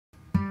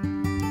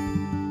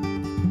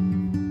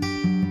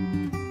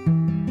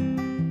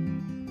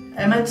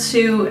I met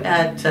Sue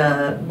at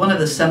one of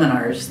the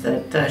seminars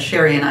that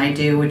Sherry and I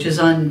do, which is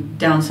on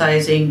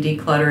downsizing,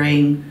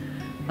 decluttering.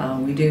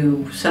 We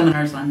do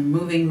seminars on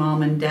moving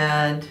mom and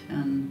dad,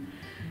 and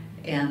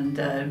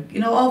you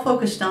know, all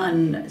focused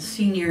on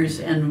seniors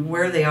and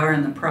where they are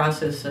in the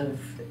process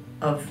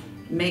of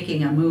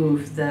making a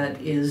move that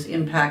is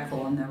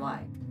impactful in their life.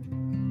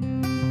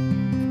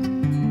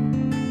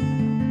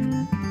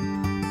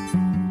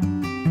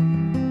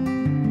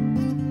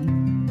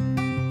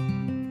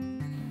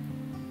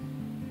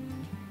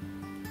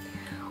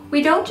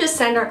 We don't just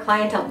send our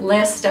client a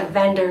list of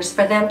vendors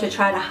for them to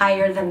try to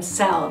hire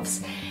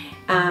themselves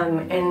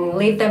and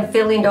leave them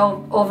feeling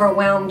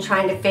overwhelmed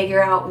trying to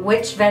figure out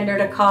which vendor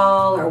to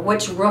call or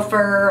which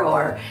roofer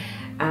or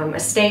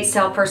estate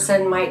sale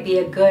person might be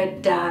a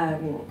good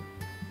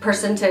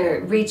person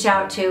to reach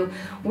out to.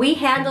 We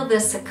handle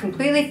this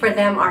completely for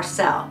them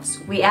ourselves.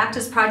 We act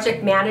as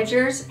project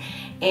managers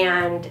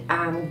and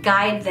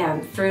guide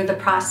them through the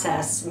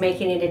process,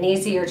 making it an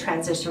easier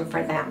transition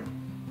for them.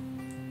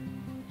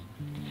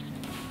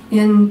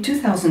 In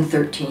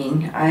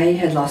 2013, I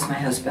had lost my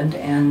husband,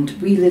 and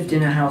we lived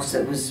in a house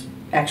that was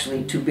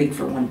actually too big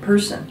for one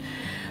person.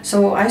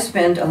 So I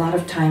spent a lot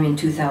of time in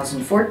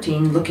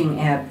 2014 looking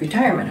at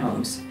retirement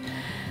homes.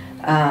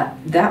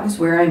 That was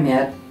where I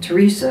met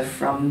Teresa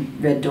from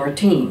Red Door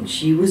Team.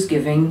 She was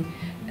giving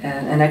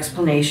an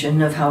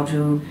explanation of how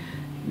to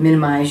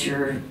minimize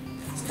your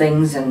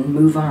things and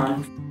move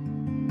on.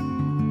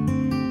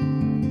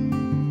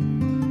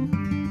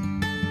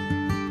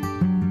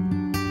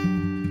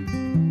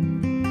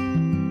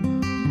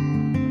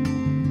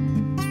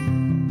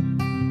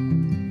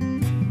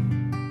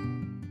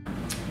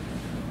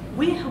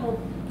 We help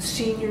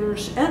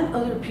seniors and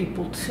other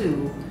people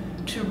too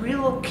to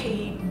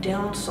relocate,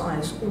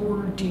 downsize,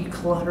 or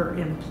declutter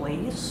in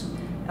place.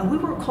 And we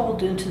were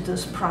called into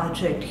this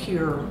project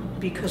here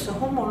because the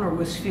homeowner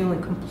was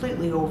feeling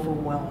completely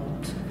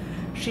overwhelmed.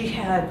 She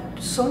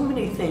had so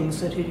many things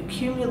that had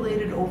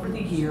accumulated over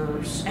the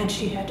years, and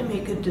she had to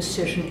make a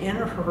decision in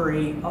a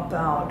hurry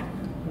about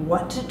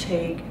what to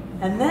take,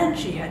 and then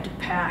she had to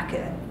pack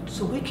it.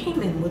 So we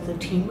came in with a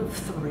team of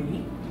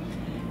 3.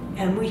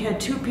 And we had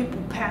 2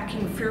 people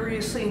packing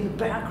furiously in the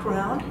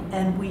background,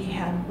 and we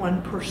had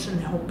 1 person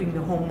helping the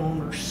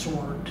homeowner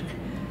sort.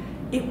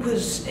 It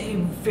was a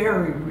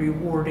very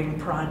rewarding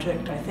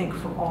project, I think,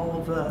 for all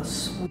of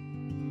us.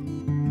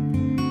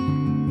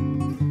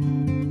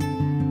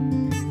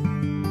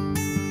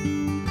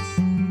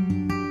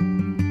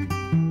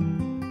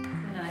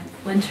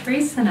 When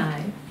Teresa and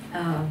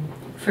I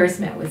first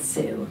met with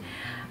Sue,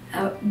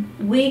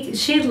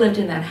 she had lived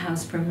in that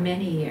house for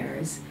many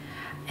years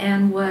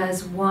and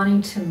was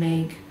wanting to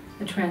make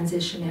a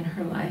transition in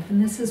her life.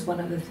 And this is one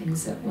of the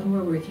things that when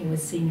we're working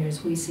with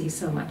seniors we see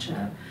so much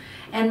of.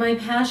 And my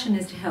passion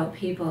is to help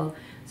people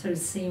sort of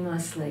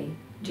seamlessly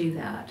do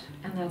that.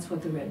 And that's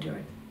what the Red Door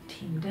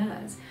Team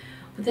does.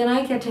 But then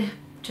I get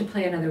to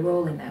play another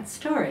role in that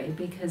story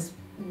because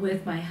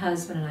with my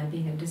husband and I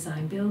being a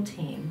design build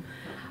team,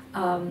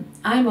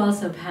 I'm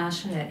also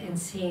passionate in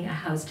seeing a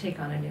house take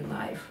on a new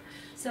life.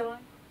 So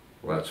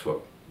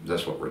well,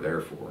 that's what we're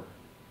there for.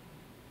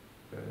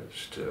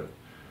 Is to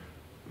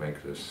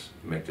make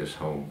this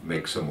home,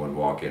 make someone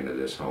walk into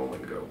this home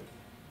and go,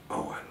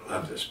 oh, I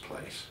love this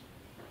place,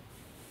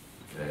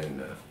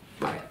 and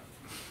buy it.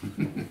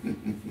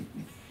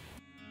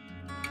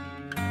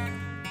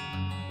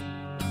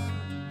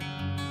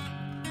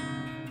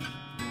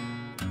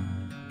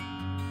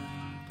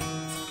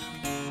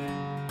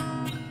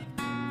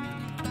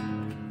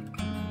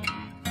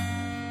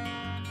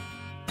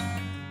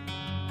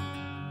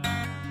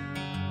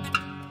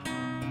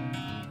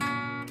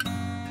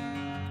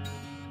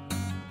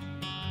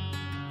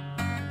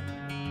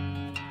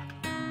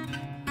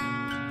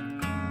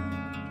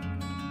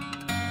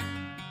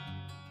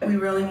 We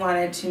really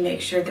wanted to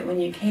make sure that when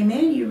you came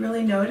in, you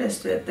really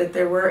noticed that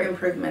there were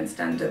improvements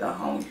done to the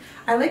home.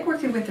 I like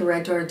working with the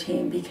Red Door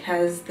Team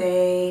because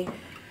they're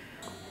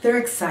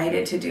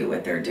excited to do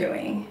what they're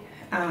doing.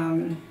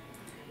 And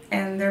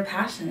they're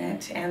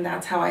passionate, and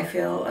that's how I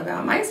feel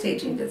about my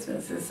staging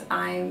business. Is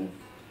I'm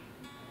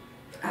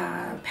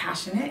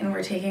passionate, and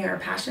we're taking our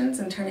passions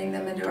and turning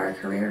them into our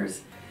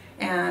careers.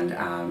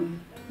 And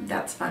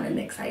that's fun and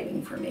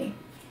exciting for me.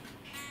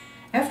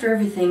 After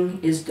everything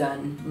is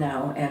done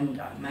now,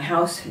 and my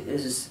house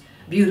is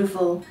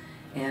beautiful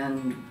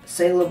and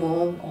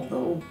saleable,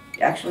 although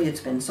actually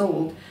it's been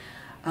sold,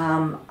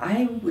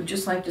 I would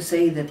just like to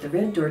say that the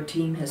Red Door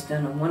Team has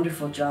done a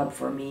wonderful job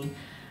for me.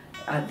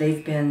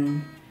 They've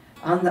been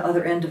on the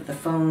other end of the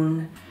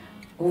phone,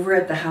 over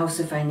at the house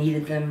if I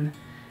needed them.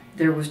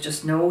 There was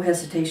just no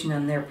hesitation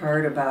on their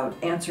part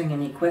about answering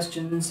any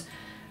questions,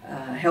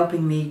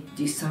 helping me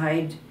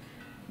decide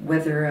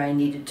whether I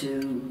needed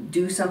to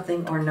do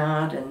something or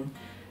not, and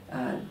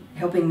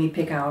helping me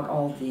pick out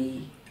all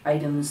the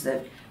items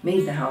that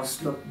made the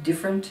house look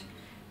different,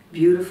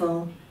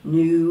 beautiful,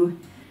 new,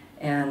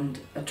 and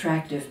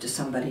attractive to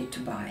somebody to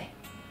buy.